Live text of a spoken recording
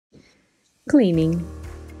Cleaning.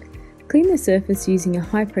 Clean the surface using a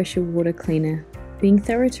high pressure water cleaner. Being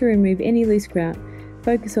thorough to remove any loose grout,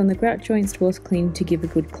 focus on the grout joints whilst cleaning to give a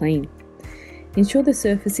good clean. Ensure the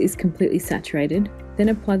surface is completely saturated, then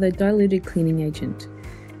apply the diluted cleaning agent.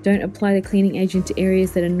 Don't apply the cleaning agent to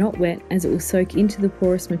areas that are not wet, as it will soak into the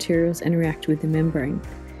porous materials and react with the membrane.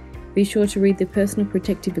 Be sure to read the personal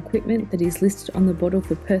protective equipment that is listed on the bottle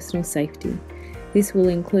for personal safety. This will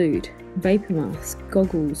include vapor mask,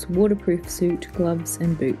 goggles, waterproof suit, gloves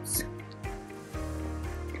and boots.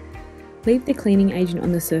 Leave the cleaning agent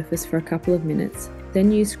on the surface for a couple of minutes,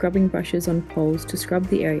 then use scrubbing brushes on poles to scrub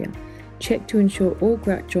the area. Check to ensure all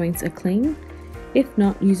grout joints are clean. If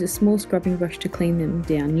not, use a small scrubbing brush to clean them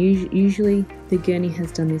down. Usually the gurney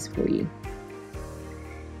has done this for you.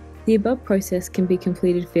 The above process can be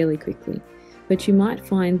completed fairly quickly, but you might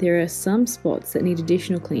find there are some spots that need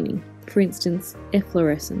additional cleaning, for instance,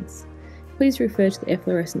 efflorescence. Please refer to the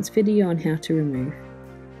efflorescence video on how to remove.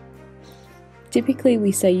 Typically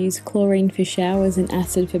we say use chlorine for showers and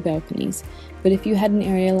acid for balconies, but if you had an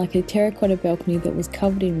area like a terracotta balcony that was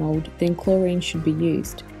covered in mould, then chlorine should be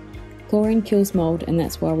used. Chlorine kills mould and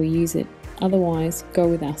that's why we use it, otherwise go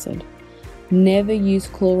with acid. Never use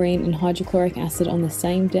chlorine and hydrochloric acid on the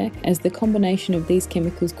same deck, as the combination of these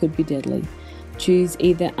chemicals could be deadly. Choose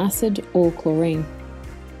either acid or chlorine.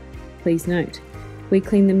 Please note, we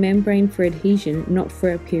clean the membrane for adhesion, not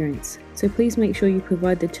for appearance, so please make sure you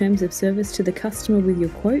provide the terms of service to the customer with your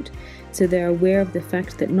quote so they're aware of the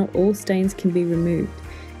fact that not all stains can be removed,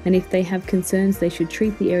 and if they have concerns they should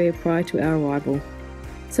treat the area prior to our arrival.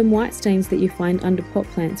 Some white stains that you find under pot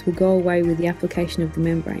plants will go away with the application of the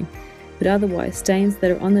membrane, but otherwise stains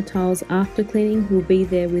that are on the tiles after cleaning will be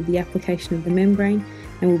there with the application of the membrane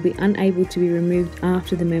and will be unable to be removed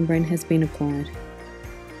after the membrane has been applied.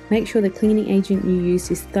 Make sure the cleaning agent you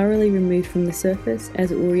use is thoroughly removed from the surface,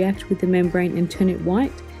 as it will react with the membrane and turn it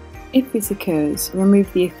white. If this occurs,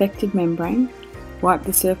 remove the affected membrane, wipe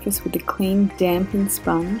the surface with a clean, dampened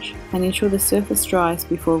sponge, and ensure the surface dries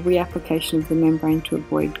before reapplication of the membrane to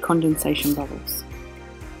avoid condensation bubbles.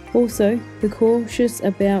 Also, be cautious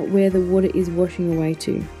about where the water is washing away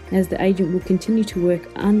to, as the agent will continue to work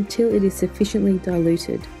until it is sufficiently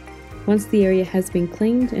diluted. Once the area has been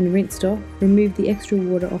cleaned and rinsed off, remove the extra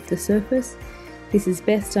water off the surface. This is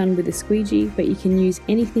best done with a squeegee, but you can use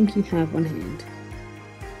anything you have on hand.